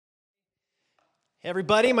Hey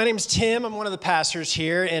everybody, my name's Tim. I'm one of the pastors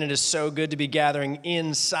here, and it is so good to be gathering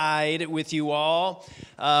inside with you all.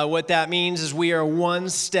 What that means is we are one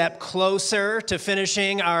step closer to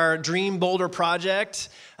finishing our Dream Boulder project.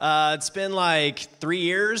 It's been like 3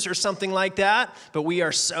 years or something like that, but we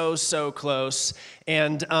are so close.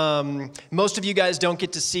 And most of you guys don't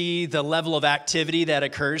get to see the level of activity that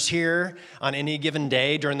occurs here on any given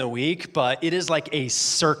day during the week, but it is like a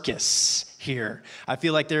circus here. I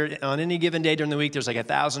feel like on any given day during the week, there's like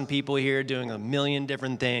 1,000 people here doing a million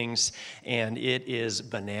different things, and it is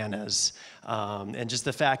bananas. And just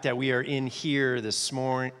the fact that we are in here this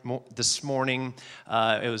morning,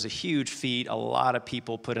 it was a huge feat. A lot of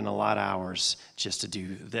people put in a lot of hours just to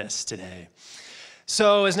do this today.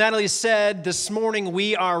 So as Natalie said, this morning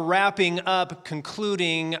we are wrapping up,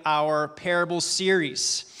 concluding our parable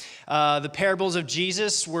series. The parables of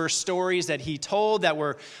Jesus were stories that he told that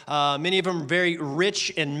were, many of them very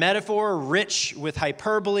rich in metaphor, rich with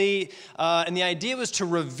hyperbole, and the idea was to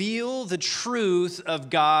reveal the truth of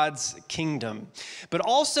God's kingdom, but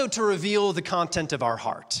also to reveal the content of our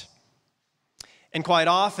heart, and quite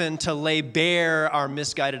often to lay bare our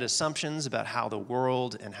misguided assumptions about how the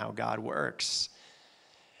world and how God works.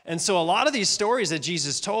 And so a lot of these stories that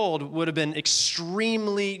Jesus told would have been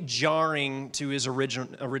extremely jarring to his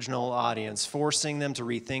original audience, forcing them to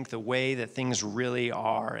rethink the way that things really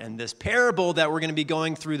are. And this parable that we're going to be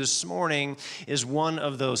going through this morning is one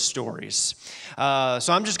of those stories. So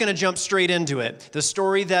I'm just going to jump straight into it. The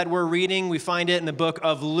story that we're reading, we find it in the book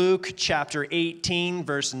of Luke, chapter 18,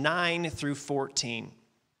 verse 9 through 14.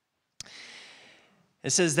 It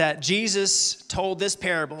says that Jesus told this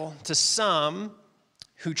parable to some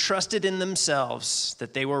who trusted in themselves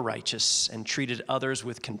that they were righteous and treated others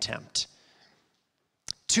with contempt.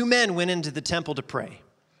 2 men went into the temple to pray,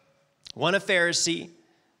 one a Pharisee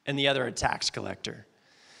and the other a tax collector.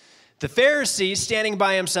 The Pharisee, standing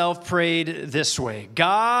by himself, prayed this way: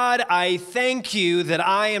 God, I thank you that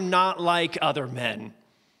I am not like other men,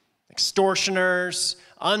 extortioners,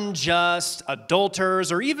 unjust,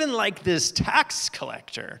 adulterers, or even like this tax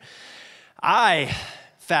collector. I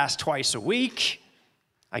fast twice a week.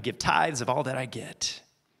 I give tithes of all that I get.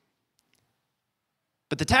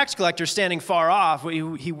 But the tax collector, standing far off,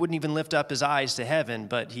 he wouldn't even lift up his eyes to heaven,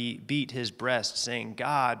 but he beat his breast, saying,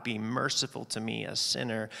 God, be merciful to me, a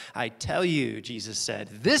sinner. I tell you, Jesus said,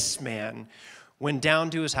 this man went down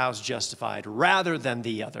to his house justified rather than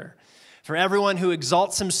the other. For everyone who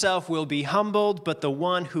exalts himself will be humbled, but the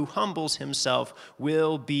one who humbles himself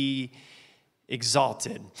will be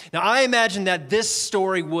exalted. Now, I imagine that this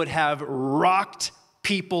story would have rocked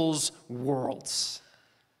people's worlds.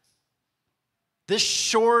 The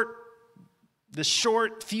short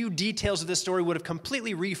few details of this story would have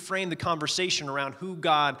completely reframed the conversation around who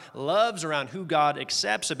God loves, around who God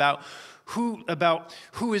accepts, about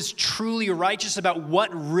who is truly righteous, about what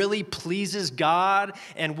really pleases God,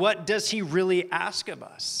 and what does he really ask of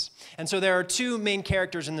us. And so there are 2 main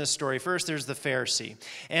characters in this story. First, there's the Pharisee.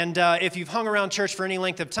 And if you've hung around church for any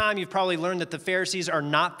length of time, you've probably learned that the Pharisees are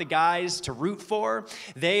not the guys to root for.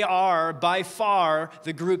 They are, by far,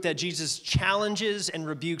 the group that Jesus challenges and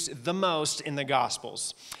rebukes the most in the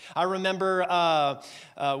Gospels. I remember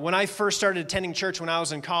when I first started attending church when I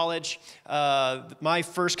was in college, my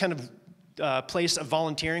first kind of place of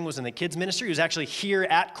volunteering was in the kids ministry. It was actually here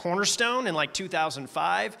at Cornerstone in like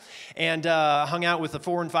 2005, and hung out with the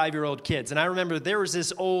 4- and 5-year-old kids. And I remember there was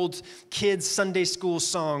this old kids Sunday school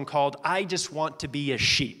song called I Just Want to Be a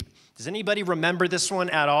Sheep. Does anybody remember this one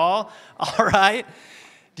at all? All right.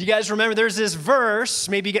 Do you guys remember? There's this verse.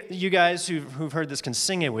 Maybe you guys who've heard this can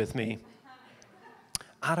sing it with me.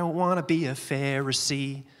 I don't want to be a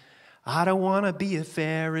Pharisee. I don't want to be a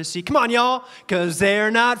Pharisee. Come on, y'all, because they're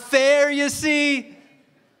not fair, you see.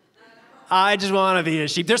 I just want to be a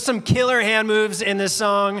sheep. There's some killer hand moves in this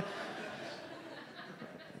song.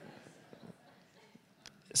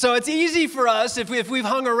 So it's easy for us, if we've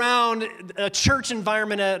hung around a church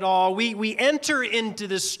environment at all, we enter into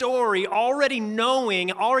the story already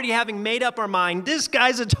having made up our mind, this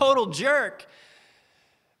guy's a total jerk.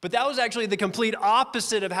 But that was actually the complete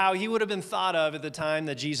opposite of how he would have been thought of at the time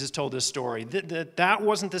that Jesus told this story. That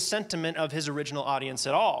wasn't the sentiment of his original audience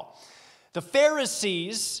at all. The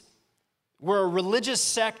Pharisees were a religious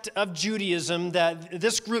sect of Judaism that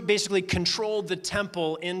this group basically controlled the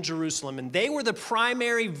temple in Jerusalem, and they were the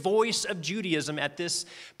primary voice of Judaism at this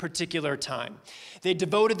particular time. They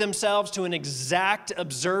devoted themselves to an exact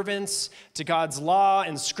observance to God's law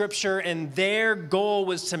and scripture, and their goal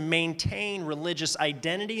was to maintain religious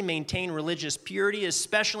identity, maintain religious purity,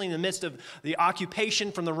 especially in the midst of the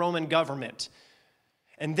occupation from the Roman government.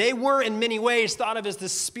 And they were, in many ways, thought of as the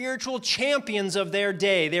spiritual champions of their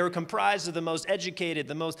day. They were comprised of the most educated,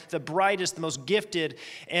 the brightest, the most gifted,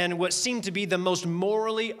 and what seemed to be the most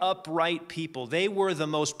morally upright people. They were the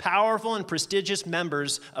most powerful and prestigious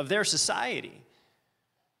members of their society.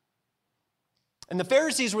 And the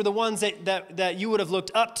Pharisees were the ones that you would have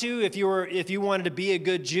looked up to if you wanted to be a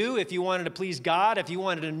good Jew, if you wanted to please God, if you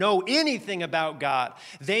wanted to know anything about God.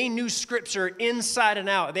 They knew Scripture inside and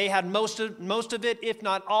out. They had most of it, if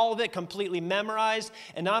not all of it, completely memorized.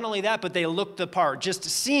 And not only that, but they looked the part. Just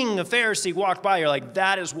seeing a Pharisee walk by, you're like,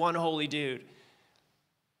 that is one holy dude.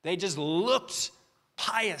 They just looked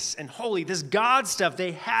pious and holy. This God stuff,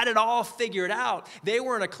 they had it all figured out. They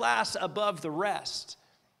were in a class above the rest.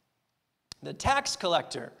 The tax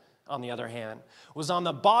collector, on the other hand, was on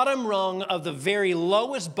the bottom rung of the very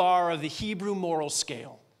lowest bar of the Hebrew moral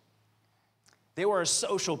scale. They were a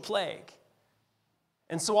social plague.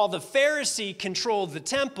 And so while the Pharisee controlled the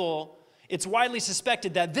temple, it's widely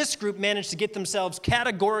suspected that this group managed to get themselves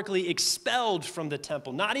categorically expelled from the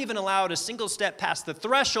temple, not even allowed a single step past the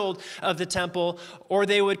threshold of the temple, or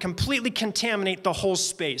they would completely contaminate the whole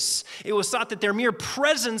space. It was thought that their mere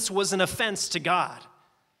presence was an offense to God.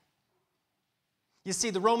 You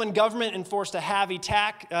see, the Roman government enforced a heavy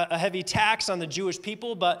tax on the Jewish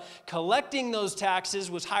people, but collecting those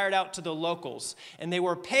taxes was hired out to the locals, and they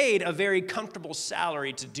were paid a very comfortable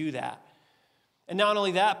salary to do that. And not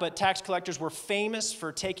only that, but tax collectors were famous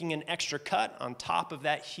for taking an extra cut on top of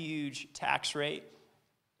that huge tax rate.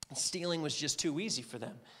 And stealing was just too easy for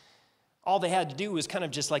them. All they had to do was kind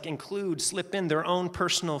of just like slip in their own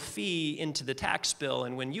personal fee into the tax bill.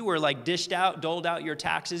 And when you were like doled out your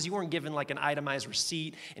taxes, you weren't given like an itemized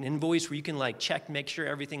receipt, an invoice where you can like check, make sure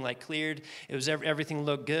everything like cleared. Everything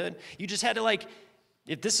looked good. You just had to like,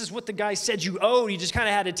 if this is what the guy said you owed, you just kind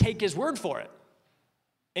of had to take his word for it.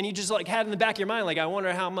 And you just like had in the back of your mind, like, I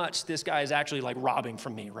wonder how much this guy is actually like robbing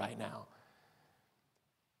from me right now.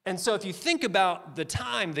 And so if you think about the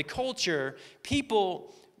time, the culture,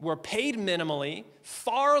 people were paid minimally,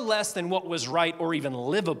 far less than what was right or even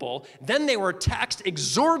livable. Then they were taxed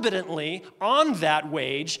exorbitantly on that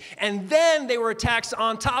wage, and then they were taxed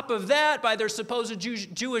on top of that by their supposed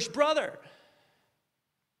Jewish brother.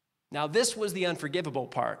 Now, this was the unforgivable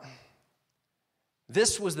part.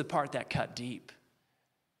 This was the part that cut deep.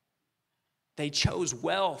 They chose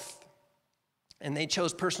wealth, and they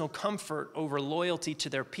chose personal comfort over loyalty to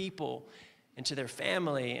their people and to their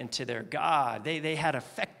family and to their God. They had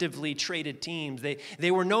effectively traded teams.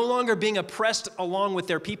 They were no longer being oppressed along with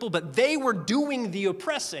their people, but they were doing the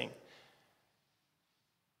oppressing.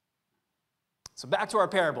 So back to our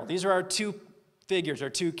parable. These are our two figures, our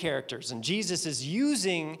two characters. And Jesus is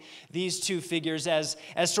using these two figures as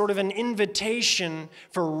sort of an invitation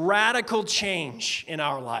for radical change in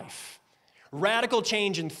our life. Radical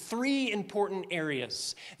change in three important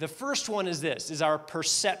areas. The first one is our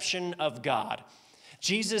perception of God.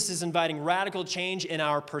 Jesus is inviting radical change in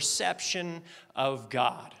our perception of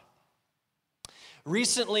God.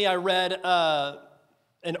 Recently, I read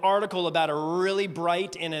an article about a really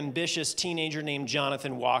bright and ambitious teenager named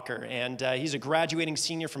Jonathan Walker. And he's a graduating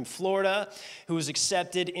senior from Florida who was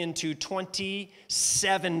accepted into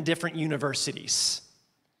 27 different universities.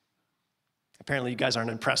 Apparently, you guys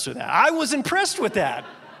aren't impressed with that. I was impressed with that.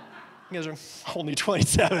 You guys are only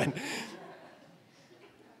 27.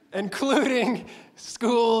 Including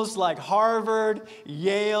schools like Harvard,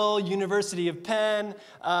 Yale, University of Penn.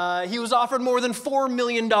 He was offered more than $4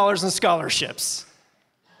 million in scholarships.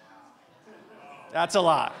 That's a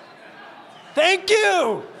lot. Thank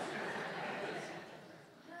you.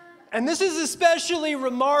 And this is especially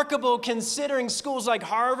remarkable considering schools like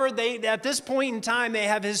Harvard, at this point in time, they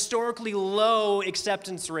have historically low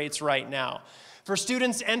acceptance rates right now. For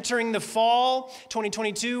students entering the fall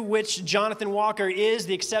 2022, which Jonathan Walker is,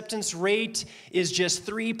 the acceptance rate is just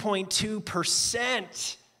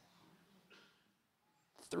 3.2%.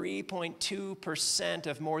 3.2%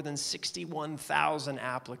 of more than 61,000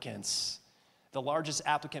 applicants. The largest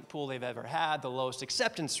applicant pool they've ever had, the lowest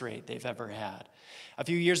acceptance rate they've ever had. A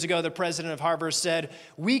few years ago, the president of Harvard said,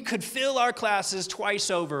 "We could fill our classes twice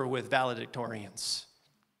over with valedictorians."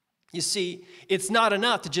 You see, it's not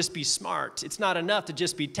enough to just be smart. It's not enough to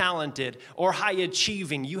just be talented or high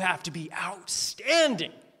achieving. You have to be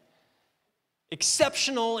outstanding,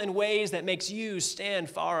 exceptional in ways that makes you stand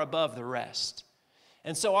far above the rest.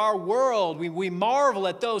 And so our world, we marvel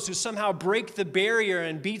at those who somehow break the barrier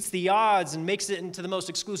and beats the odds and makes it into the most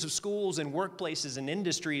exclusive schools and workplaces and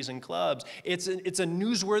industries and clubs. It's a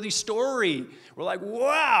newsworthy story. We're like,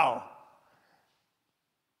 wow.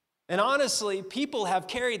 And honestly, people have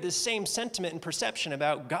carried this same sentiment and perception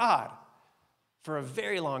about God for a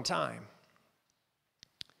very long time.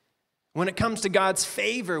 When it comes to God's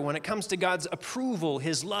favor, when it comes to God's approval,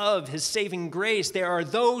 his love, his saving grace, there are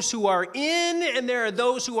those who are in and there are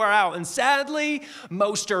those who are out. And sadly,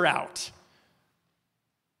 most are out.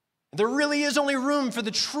 There really is only room for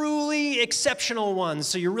the truly exceptional ones.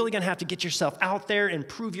 So you're really going to have to get yourself out there and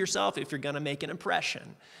prove yourself if you're going to make an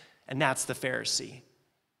impression. And that's the Pharisee.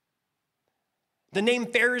 The name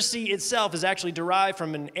Pharisee itself is actually derived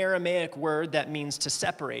from an Aramaic word that means to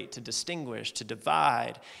separate, to distinguish, to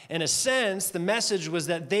divide. In a sense, the message was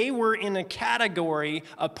that they were in a category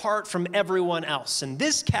apart from everyone else. And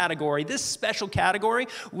this category, this special category,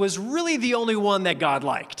 was really the only one that God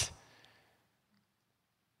liked.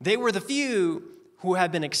 They were the few who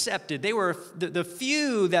had been accepted. They were the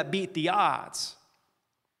few that beat the odds.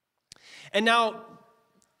 And now,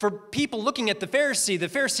 for people looking at the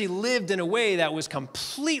Pharisee lived in a way that was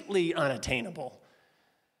completely unattainable.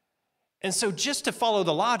 And so just to follow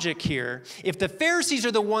the logic here, if the Pharisees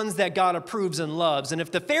are the ones that God approves and loves, and if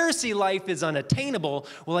the Pharisee life is unattainable,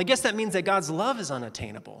 well, I guess that means that God's love is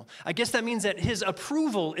unattainable. I guess that means that his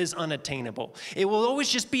approval is unattainable. It will always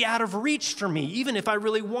just be out of reach for me, even if I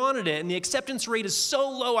really wanted it. And the acceptance rate is so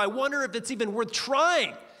low, I wonder if it's even worth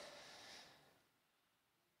trying.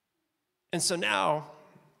 And so now,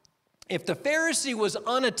 if the Pharisee was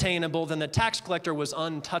unattainable, then the tax collector was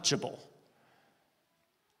untouchable.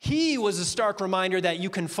 He was a stark reminder that you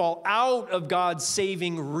can fall out of God's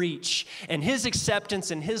saving reach, and his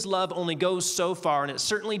acceptance and his love only goes so far, and it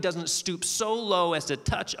certainly doesn't stoop so low as to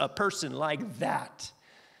touch a person like that.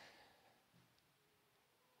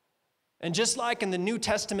 And just like in the New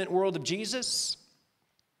Testament world of Jesus,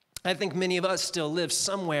 I think many of us still live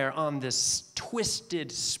somewhere on this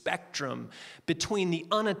twisted spectrum between the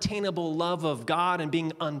unattainable love of God and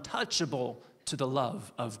being untouchable to the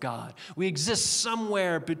love of God. We exist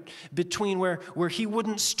somewhere between where he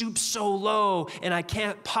wouldn't stoop so low and I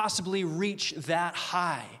can't possibly reach that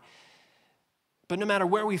high. But no matter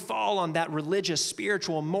where we fall on that religious,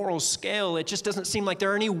 spiritual, moral scale, it just doesn't seem like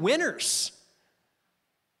there are any winners,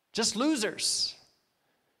 just losers.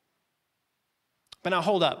 But now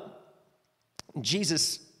hold up.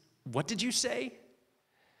 Jesus, what did you say?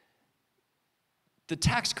 The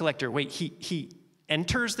tax collector, wait, he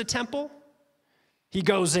enters the temple? He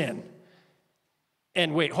goes in.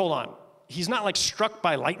 And wait, hold on. He's not like struck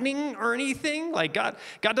by lightning or anything? Like God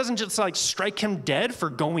doesn't just like strike him dead for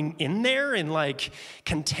going in there and like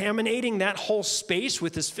contaminating that whole space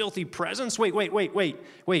with his filthy presence?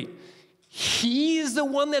 Wait. He's the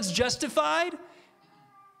one that's justified?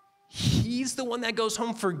 He's the one that goes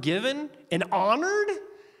home forgiven and honored?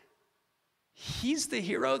 He's the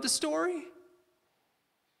hero of the story?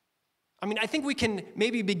 I mean, I think we can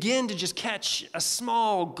maybe begin to just catch a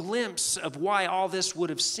small glimpse of why all this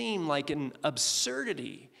would have seemed like an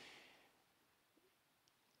absurdity.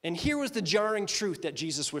 And here was the jarring truth that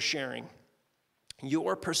Jesus was sharing.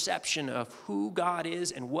 Your perception of who God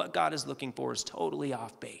is and what God is looking for is totally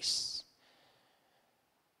off base.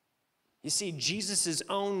 You see, Jesus'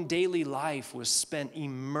 own daily life was spent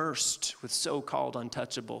immersed with so-called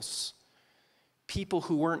untouchables. People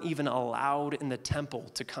who weren't even allowed in the temple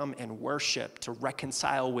to come and worship, to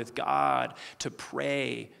reconcile with God, to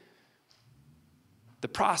pray. The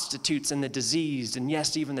prostitutes and the diseased, and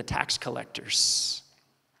yes, even the tax collectors.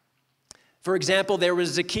 For example, there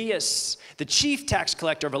was Zacchaeus, the chief tax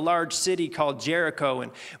collector of a large city called Jericho.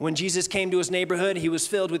 And when Jesus came to his neighborhood, he was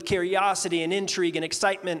filled with curiosity and intrigue and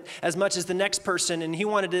excitement as much as the next person. And he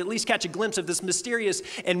wanted to at least catch a glimpse of this mysterious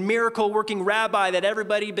and miracle-working rabbi that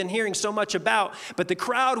everybody had been hearing so much about. But the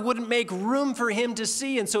crowd wouldn't make room for him to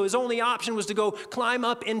see. And so his only option was to go climb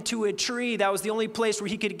up into a tree. That was the only place where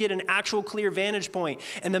he could get an actual clear vantage point.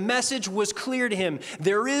 And the message was clear to him.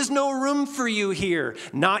 There is no room for you here,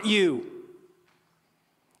 not you.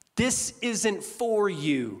 This isn't for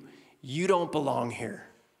you. You don't belong here.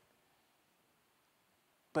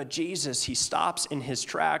 But Jesus, he stops in his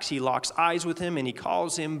tracks. He locks eyes with him and he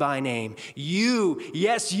calls him by name. You,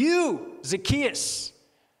 yes, you, Zacchaeus.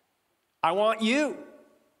 I want you.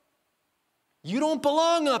 You don't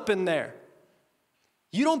belong up in there.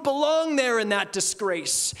 You don't belong there in that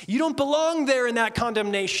disgrace. You don't belong there in that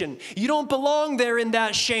condemnation. You don't belong there in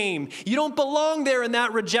that shame. You don't belong there in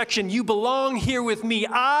that rejection. You belong here with me.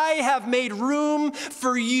 I have made room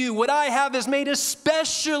for you. What I have is made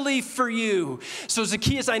especially for you. So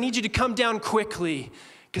Zacchaeus, I need you to come down quickly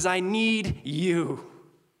because I need you.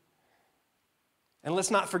 And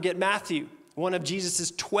let's not forget Matthew. One of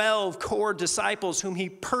Jesus' 12 core disciples whom he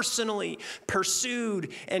personally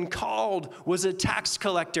pursued and called was a tax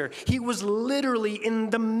collector. He was literally in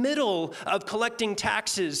the middle of collecting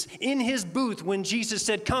taxes in his booth when Jesus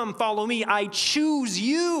said, "Come, follow me, I choose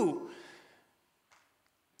you."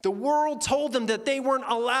 The world told them that they weren't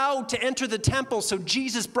allowed to enter the temple, so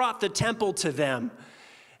Jesus brought the temple to them.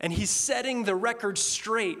 And he's setting the record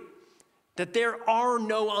straight. That there are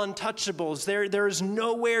no untouchables. There is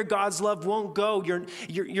nowhere God's love won't go.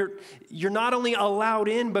 You're not only allowed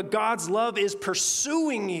in, but God's love is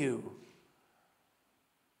pursuing you.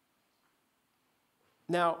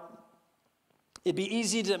 Now, it'd be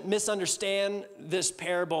easy to misunderstand this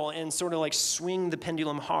parable and sort of like swing the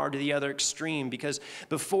pendulum hard to the other extreme, because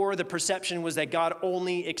before the perception was that God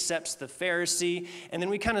only accepts the Pharisee, and then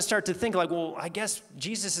we kind of start to think like, well, I guess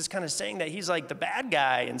Jesus is kind of saying that he's like the bad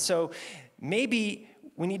guy, and so maybe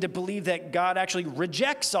we need to believe that God actually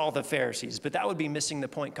rejects all the Pharisees, but that would be missing the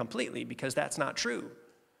point completely, because that's not true.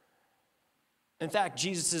 In fact,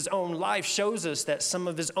 Jesus' own life shows us that some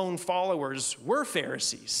of his own followers were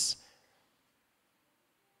Pharisees.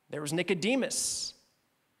 There was Nicodemus.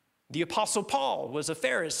 The Apostle Paul was a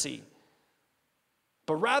Pharisee.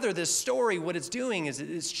 But rather, this story, what it's doing is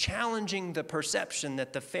it's challenging the perception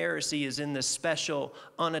that the Pharisee is in this special,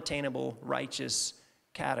 unattainable, righteous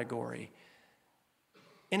category.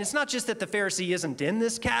 And it's not just that the Pharisee isn't in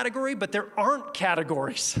this category, but there aren't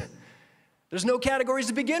categories. There's no categories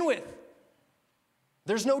to begin with.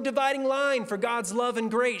 There's no dividing line for God's love and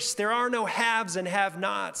grace. There are no haves and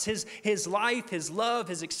have-nots. His life, his love,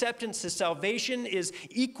 his acceptance, his salvation is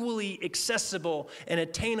equally accessible and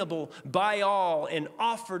attainable by all and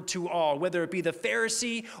offered to all, whether it be the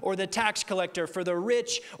Pharisee or the tax collector, for the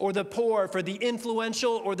rich or the poor, for the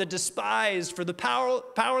influential or the despised, for the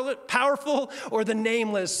powerful or the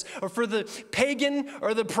nameless, or for the pagan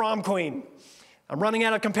or the prom queen. I'm running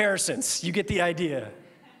out of comparisons. You get the idea.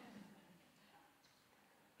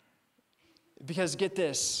 Because get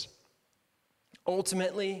this,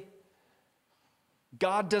 ultimately,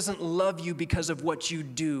 God doesn't love you because of what you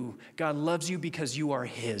do. God loves you because you are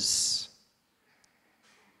his.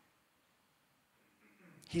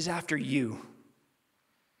 He's after you.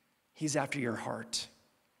 He's after your heart.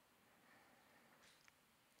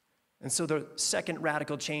 And so the second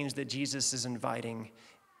radical change that Jesus is inviting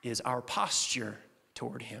is our posture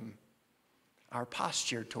toward him, our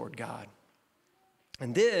posture toward God.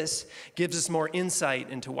 And this gives us more insight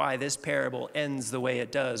into why this parable ends the way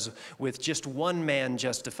it does, with just one man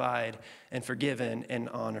justified and forgiven and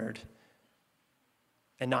honored,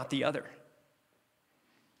 and not the other.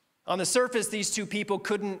 On the surface, these two people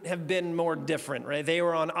couldn't have been more different, right? They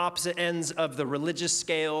were on opposite ends of the religious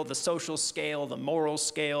scale, the social scale, the moral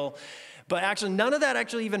scale. But actually, none of that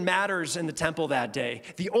actually even matters in the temple that day.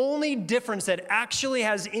 The only difference that actually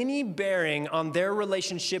has any bearing on their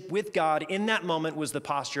relationship with God in that moment was the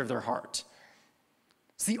posture of their heart.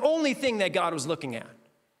 It's the only thing that God was looking at.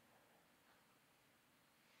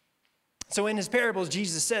 So in his parables,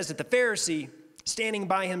 Jesus says that the Pharisee, standing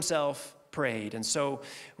by himself, prayed. And so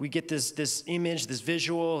we get this image, this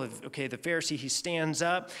visual of, okay, the Pharisee, he stands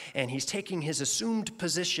up and he's taking his assumed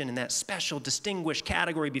position in that special, distinguished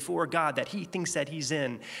category before God that he thinks that he's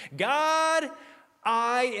in. God,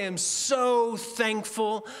 I am so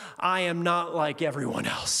thankful I am not like everyone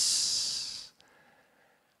else.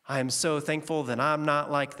 I am so thankful that I'm not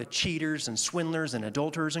like the cheaters and swindlers and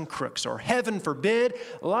adulterers and crooks, or heaven forbid,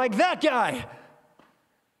 like that guy,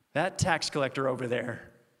 that tax collector over there.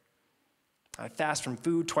 I fast from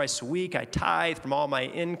food twice a week. I tithe from all my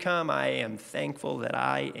income. I am thankful that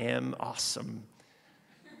I am awesome.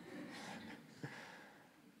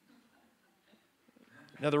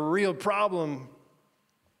 Now, the real problem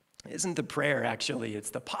isn't the prayer, actually.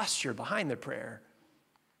 It's the posture behind the prayer,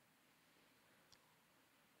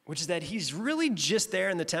 which is that he's really just there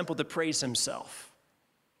in the temple to praise himself.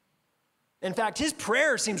 In fact, his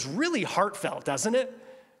prayer seems really heartfelt, doesn't it?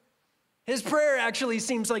 His prayer actually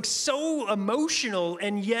seems like so emotional,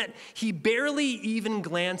 and yet he barely even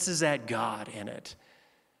glances at God in it.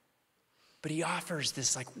 But he offers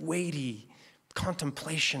this like weighty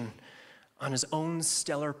contemplation on his own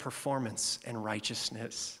stellar performance and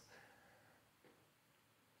righteousness.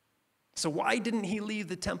 So why didn't he leave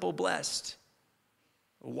the temple blessed?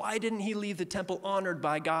 Why didn't he leave the temple honored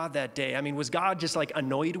by God that day? I mean, was God just like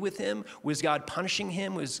annoyed with him? Was God punishing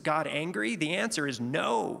him? Was God angry? The answer is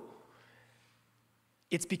no.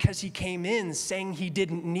 It's because he came in saying he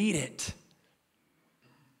didn't need it.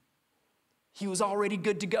 He was already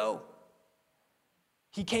good to go.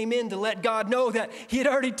 He came in to let God know that he had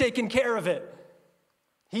already taken care of it.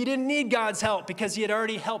 He didn't need God's help because he had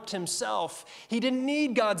already helped himself. He didn't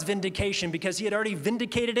need God's vindication because he had already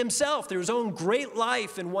vindicated himself through his own great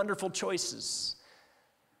life and wonderful choices.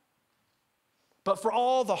 But for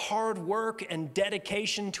all the hard work and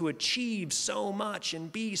dedication to achieve so much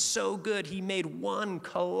and be so good, he made one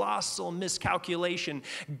colossal miscalculation.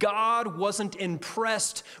 God wasn't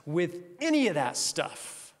impressed with any of that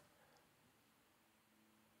stuff.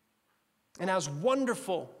 And as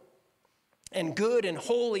wonderful and good and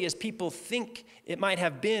holy as people think it might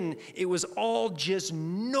have been, it was all just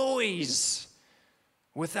noise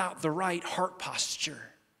without the right heart posture.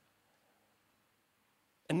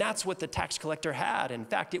 And that's what the tax collector had. In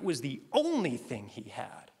fact, it was the only thing he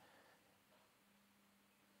had.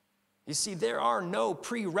 You see, there are no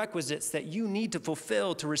prerequisites that you need to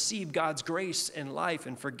fulfill to receive God's grace and life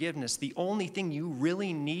and forgiveness. The only thing you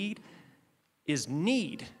really need is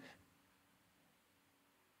need.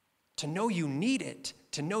 To know you need it,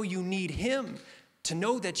 to know you need him, to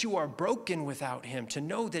know that you are broken without him, to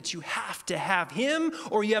know that you have to have him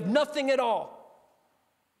or you have nothing at all.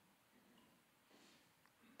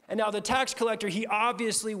 And now the tax collector, he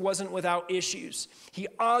obviously wasn't without issues. He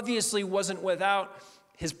obviously wasn't without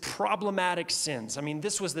his problematic sins. I mean,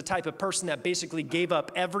 this was the type of person that basically gave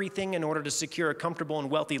up everything in order to secure a comfortable and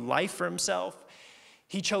wealthy life for himself.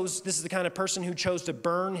 This is the kind of person who chose to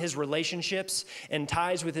burn his relationships and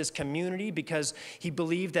ties with his community because he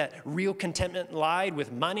believed that real contentment lied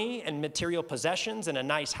with money and material possessions and a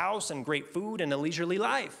nice house and great food and a leisurely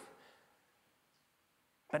life.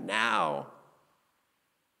 But now,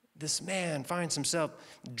 this man finds himself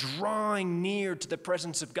drawing near to the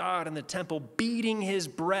presence of God in the temple, beating his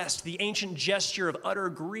breast, the ancient gesture of utter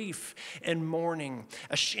grief and mourning,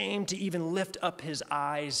 ashamed to even lift up his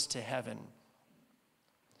eyes to heaven.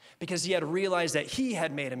 Because he had realized that he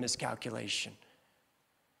had made a miscalculation.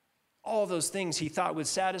 All those things he thought would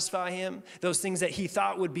satisfy him, those things that he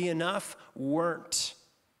thought would be enough, weren't.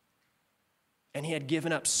 And he had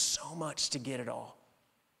given up so much to get it all.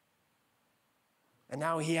 And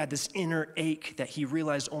now he had this inner ache that he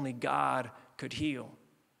realized only God could heal.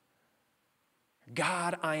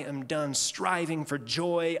 God, I am done striving for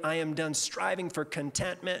joy. I am done striving for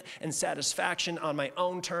contentment and satisfaction on my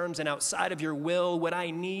own terms and outside of your will. What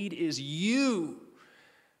I need is you.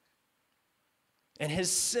 And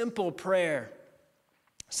his simple prayer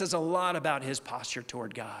says a lot about his posture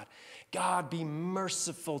toward God. God, be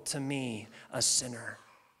merciful to me, a sinner.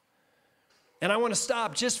 And I want to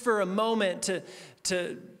stop just for a moment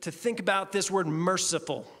to think about this word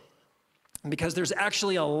merciful. Because there's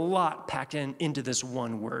actually a lot packed into this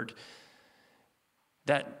one word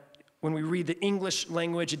that when we read the English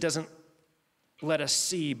language, it doesn't let us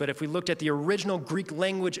see. But if we looked at the original Greek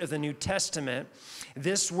language of the New Testament,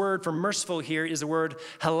 this word for merciful here is the word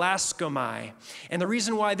hilaskomai. And the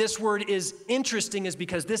reason why this word is interesting is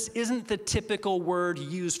because this isn't the typical word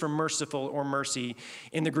used for merciful or mercy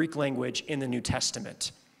in the Greek language in the New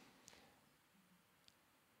Testament.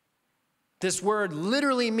 This word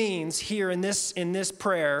literally means here in this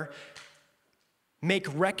prayer, make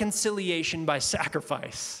reconciliation by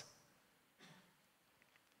sacrifice.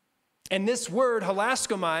 And this word,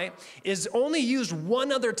 hilaskomai, is only used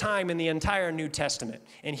one other time in the entire New Testament,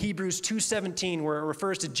 in Hebrews 2:17, where it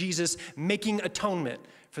refers to Jesus making atonement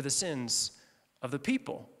for the sins of the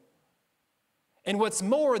people. And what's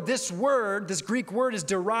more, this word, this Greek word, is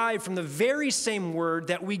derived from the very same word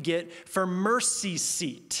that we get for mercy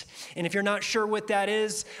seat. And if you're not sure what that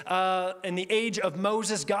is, in the age of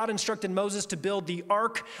Moses, God instructed Moses to build the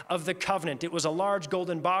Ark of the Covenant. It was a large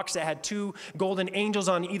golden box that had two golden angels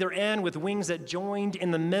on either end with wings that joined in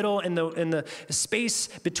the middle. And the space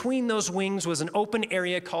between those wings was an open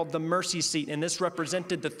area called the mercy seat. And this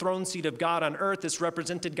represented the throne seat of God on earth. This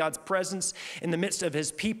represented God's presence in the midst of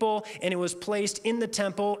his people. And it was placed in the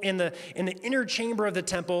temple, in the inner chamber of the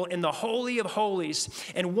temple, in the Holy of Holies.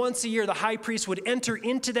 And once a year, the high priest would enter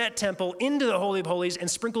into that temple, into the Holy of Holies, and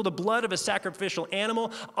sprinkle the blood of a sacrificial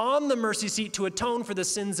animal on the mercy seat to atone for the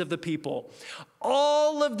sins of the people.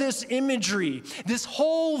 All of this imagery, this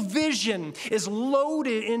whole vision is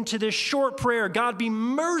loaded into this short prayer. God, be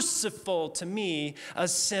merciful to me, a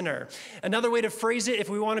sinner. Another way to phrase it, if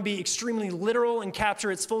we want to be extremely literal and capture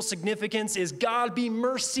its full significance, is God, be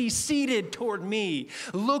mercy seated toward me.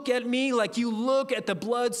 Look at me like you look at the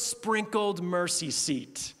blood-sprinkled mercy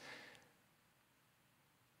seat.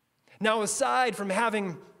 Now, aside from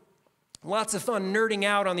having lots of fun nerding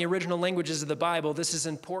out on the original languages of the Bible, this is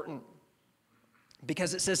important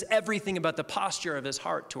because it says everything about the posture of his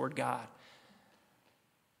heart toward God.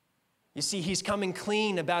 You see, he's coming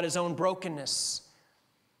clean about his own brokenness.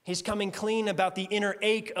 He's coming clean about the inner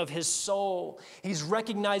ache of his soul. He's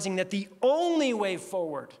recognizing that the only way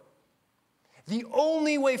forward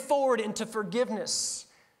into forgiveness,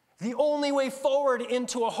 the only way forward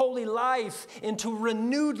into a holy life, into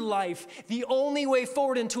renewed life, the only way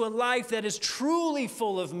forward into a life that is truly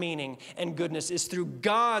full of meaning and goodness is through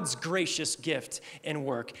God's gracious gift and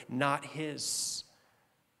work, not his.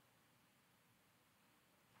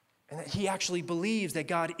 And that he actually believes that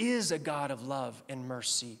God is a God of love and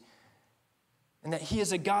mercy. And that he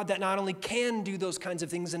is a God that not only can do those kinds of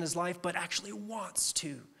things in his life, but actually wants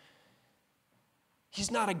to. He's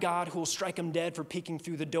not a God who will strike him dead for peeking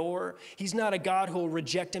through the door. He's not a God who will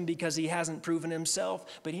reject him because he hasn't proven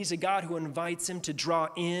himself, but he's a God who invites him to draw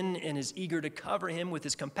in and is eager to cover him with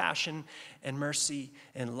his compassion and mercy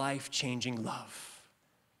and life-changing love.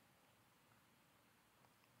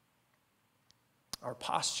 Our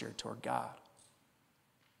posture toward God.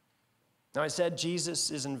 Now, I said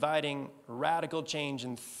Jesus is inviting radical change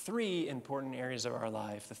in 3 important areas of our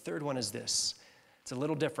life. The third one is this. It's a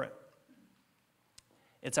little different.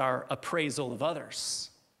 It's our appraisal of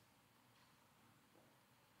others.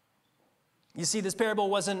 You see, this parable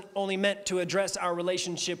wasn't only meant to address our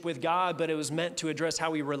relationship with God, but it was meant to address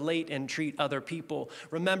how we relate and treat other people.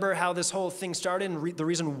 Remember how this whole thing started and the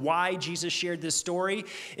reason why Jesus shared this story?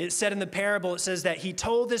 It said in the parable, it says that he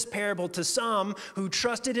told this parable to some who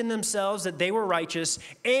trusted in themselves that they were righteous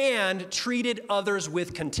and treated others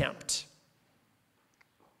with contempt.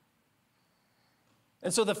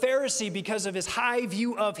 And so the Pharisee, because of his high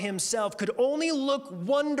view of himself, could only look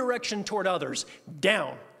one direction toward others,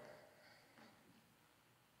 down.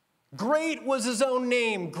 Great was his own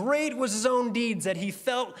name, great was his own deeds, that he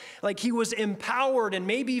felt like he was empowered and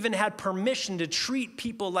maybe even had permission to treat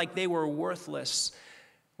people like they were worthless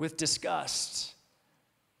with disgust.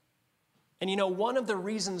 And you know, one of the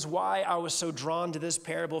reasons why I was so drawn to this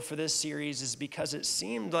parable for this series is because it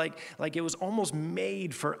seemed like it was almost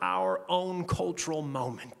made for our own cultural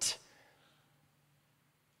moment.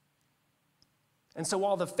 And so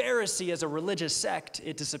while the Pharisee as a religious sect,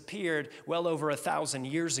 it disappeared well over 1,000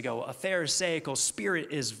 years ago, a Pharisaical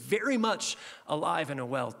spirit is very much alive and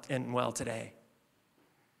well today.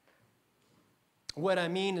 What I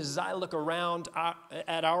mean is, as I look around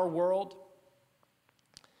at our world,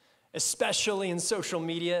 especially in social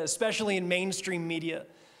media, especially in mainstream media.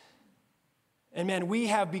 And man, we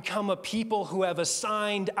have become a people who have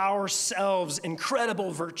assigned ourselves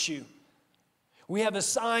incredible virtue. We have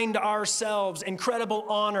assigned ourselves incredible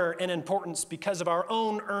honor and importance because of our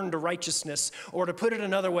own earned righteousness, or to put it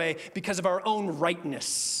another way, because of our own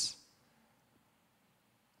rightness.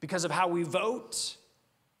 Because of how we vote,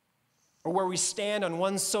 or where we stand on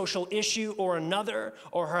one social issue or another,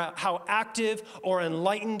 or how active or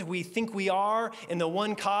enlightened we think we are in the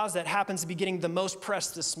one cause that happens to be getting the most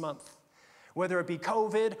press this month. Whether it be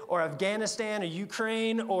COVID or Afghanistan or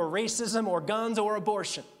Ukraine or racism or guns or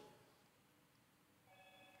abortion.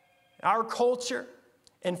 Our culture,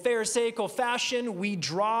 in Pharisaical fashion, we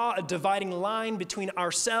draw a dividing line between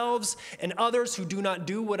ourselves and others who do not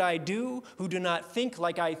do what I do, who do not think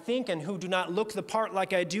like I think, and who do not look the part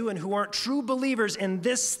like I do, and who aren't true believers in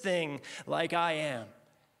this thing like I am.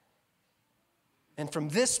 And from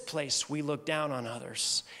this place, we look down on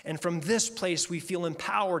others. And from this place, we feel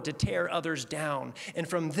empowered to tear others down. And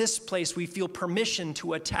from this place, we feel permission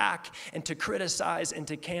to attack and to criticize and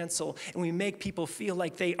to cancel. And we make people feel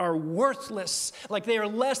like they are worthless, like they are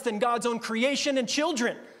less than God's own creation and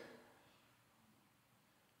children.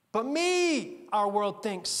 But me, our world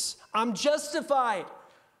thinks, I'm justified.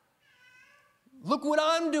 Look what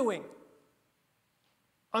I'm doing.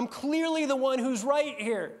 I'm clearly the one who's right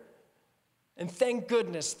here. And thank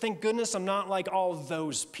goodness I'm not like all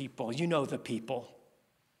those people. You know the people.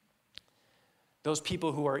 Those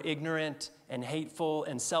people who are ignorant and hateful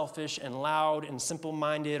and selfish and loud and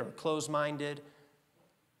simple-minded or closed-minded.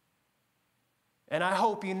 And I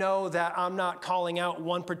hope you know that I'm not calling out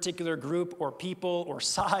one particular group or people or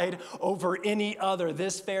side over any other.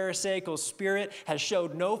 This Pharisaical spirit has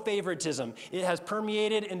showed no favoritism. It has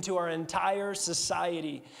permeated into our entire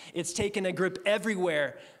society. It's taken a grip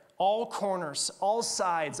everywhere. All corners, all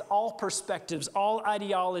sides, all perspectives, all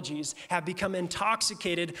ideologies have become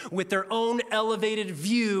intoxicated with their own elevated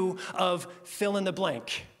view of fill in the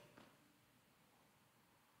blank.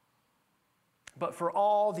 But for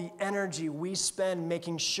all the energy we spend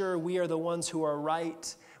making sure we are the ones who are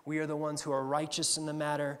right, we are the ones who are righteous in the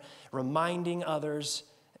matter, reminding others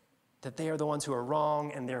that they are the ones who are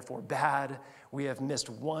wrong and therefore bad, we have missed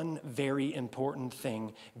one very important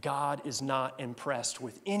thing. God is not impressed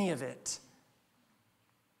with any of it.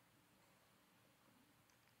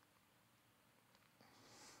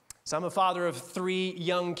 So I'm a father of 3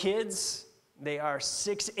 young kids. They are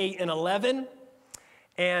 6, 8, and 11.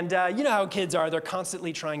 And you know how kids are. They're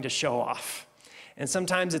constantly trying to show off. And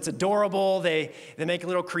sometimes it's adorable. They make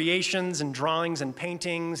little creations and drawings and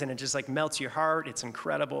paintings, and it just like melts your heart. It's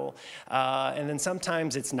incredible. And then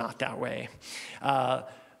sometimes it's not that way.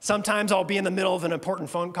 Sometimes I'll be in the middle of an important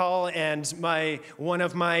phone call, and one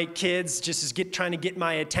of my kids just is trying to get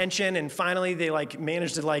my attention, and finally they like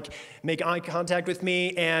manage to like make eye contact with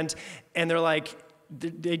me, and they're like,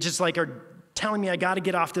 they just like are telling me I got to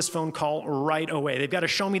get off this phone call right away. They've got to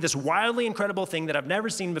show me this wildly incredible thing that I've never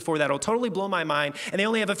seen before that'll totally blow my mind, and they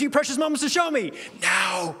only have a few precious moments to show me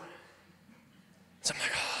now. So I'm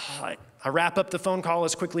like, oh, I wrap up the phone call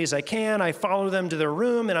as quickly as I can. I follow them to their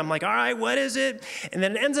room, and I'm like, all right, what is it? And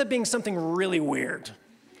then it ends up being something really weird.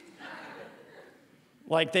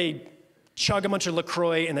 Like they chug a bunch of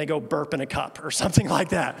LaCroix, and they go burp in a cup or something like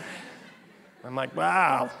that. I'm like,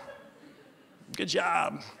 wow, good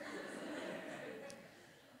job.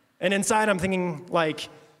 And inside I'm thinking, like,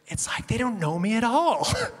 it's like they don't know me at all.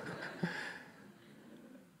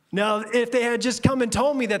 Now, if they had just come and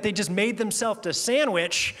told me that they just made themselves a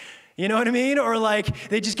sandwich, you know what I mean? Or like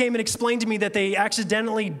they just came and explained to me that they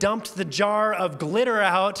accidentally dumped the jar of glitter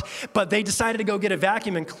out, but they decided to go get a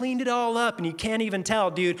vacuum and cleaned it all up, and you can't even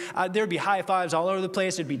tell, dude. There'd be high fives all over the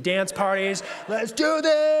place. There'd be dance parties. Let's do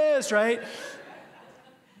this, right?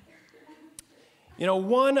 You know,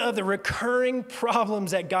 one of the recurring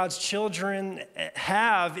problems that God's children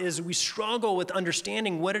have is we struggle with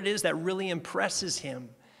understanding what it is that really impresses him.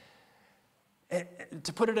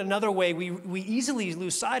 To put it another way, we easily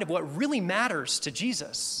lose sight of what really matters to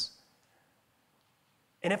Jesus.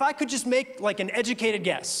 And if I could just make like an educated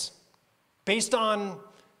guess based on,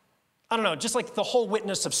 I don't know, just like the whole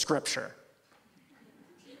witness of Scripture,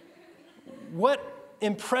 what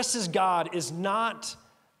impresses God is not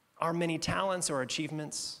our many talents or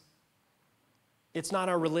achievements. It's not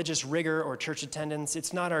our religious rigor or church attendance.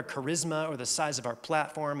 It's not our charisma or the size of our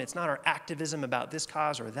platform. It's not our activism about this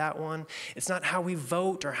cause or that one. It's not how we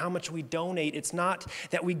vote or how much we donate. It's not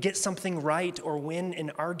that we get something right or win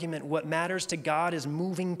an argument. What matters to God is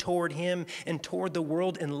moving toward him and toward the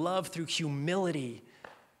world in love through humility.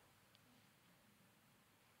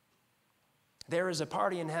 There is a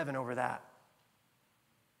party in heaven over that.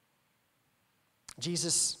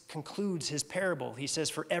 Jesus concludes his parable. He says,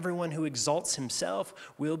 for everyone who exalts himself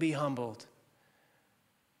will be humbled,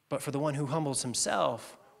 but for the one who humbles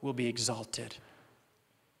himself will be exalted,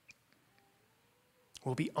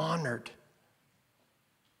 will be honored.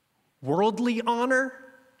 Worldly honor,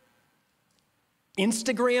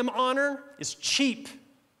 Instagram honor is cheap.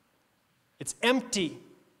 It's empty.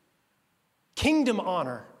 Kingdom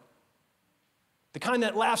honor, the kind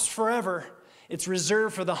that lasts forever, it's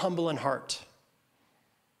reserved for the humble in heart.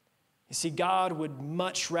 You see, God would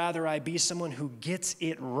much rather I be someone who gets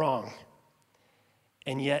it wrong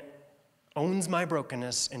and yet owns my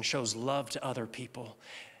brokenness and shows love to other people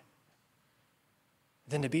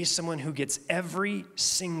than to be someone who gets every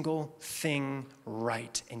single thing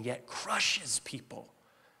right and yet crushes people.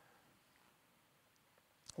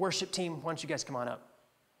 Worship team, why don't you guys come on up?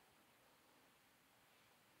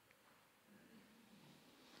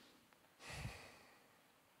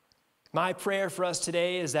 My prayer for us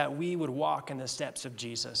today is that we would walk in the steps of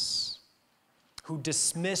Jesus, who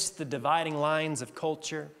dismissed the dividing lines of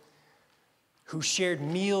culture, who shared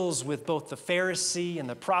meals with both the Pharisee and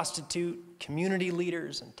the prostitute, community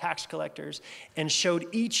leaders and tax collectors, and showed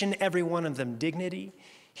each and every one of them dignity.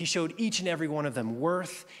 He showed each and every one of them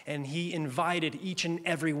worth, and he invited each and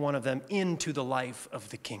every one of them into the life of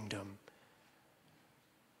the kingdom.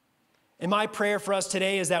 And my prayer for us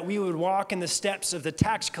today is that we would walk in the steps of the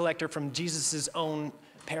tax collector from Jesus' own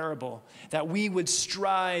parable, that we would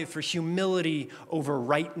strive for humility over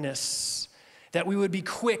rightness, that we would be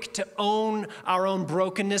quick to own our own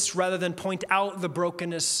brokenness rather than point out the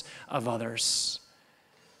brokenness of others,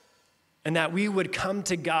 and that we would come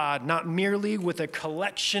to God not merely with a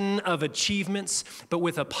collection of achievements, but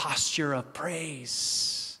with a posture of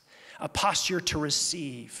praise, a posture to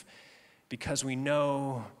receive, because we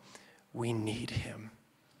know we need him.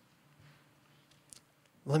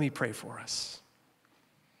 Let me pray for us.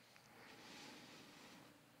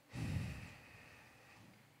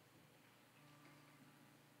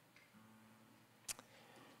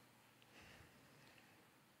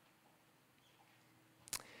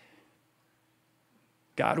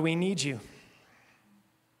 God, we need you.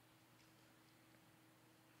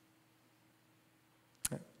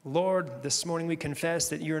 Lord, this morning we confess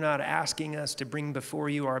that you're not asking us to bring before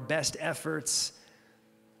you our best efforts,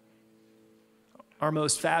 our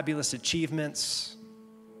most fabulous achievements,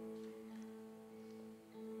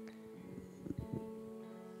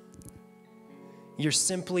 You're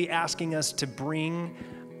simply asking us to bring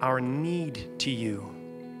our need to you.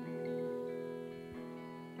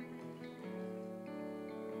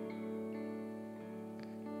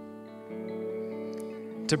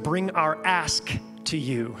 To bring our ask to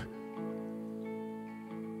you.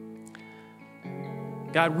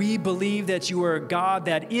 God, we believe that you are a God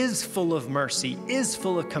that is full of mercy, is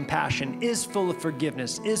full of compassion, is full of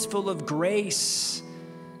forgiveness, is full of grace.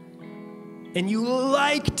 And you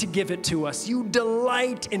like to give it to us. You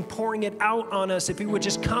delight in pouring it out on us if we would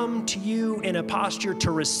just come to you in a posture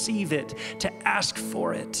to receive it, to ask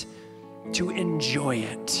for it, to enjoy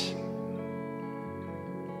it.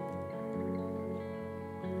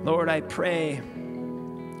 Lord, I pray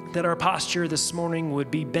that our posture this morning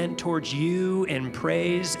would be bent towards you in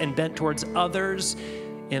praise and bent towards others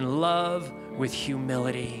in love with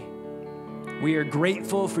humility. We are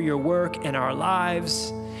grateful for your work in our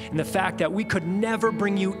lives and the fact that we could never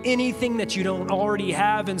bring you anything that you don't already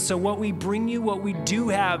have. And so what we bring you, what we do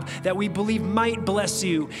have that we believe might bless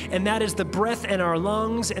you, and that is the breath in our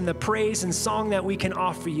lungs and the praise and song that we can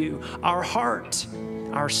offer you, our heart,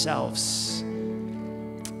 ourselves.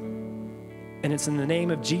 And it's in the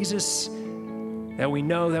name of Jesus that we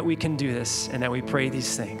know that we can do this and that we pray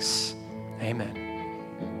these things. Amen.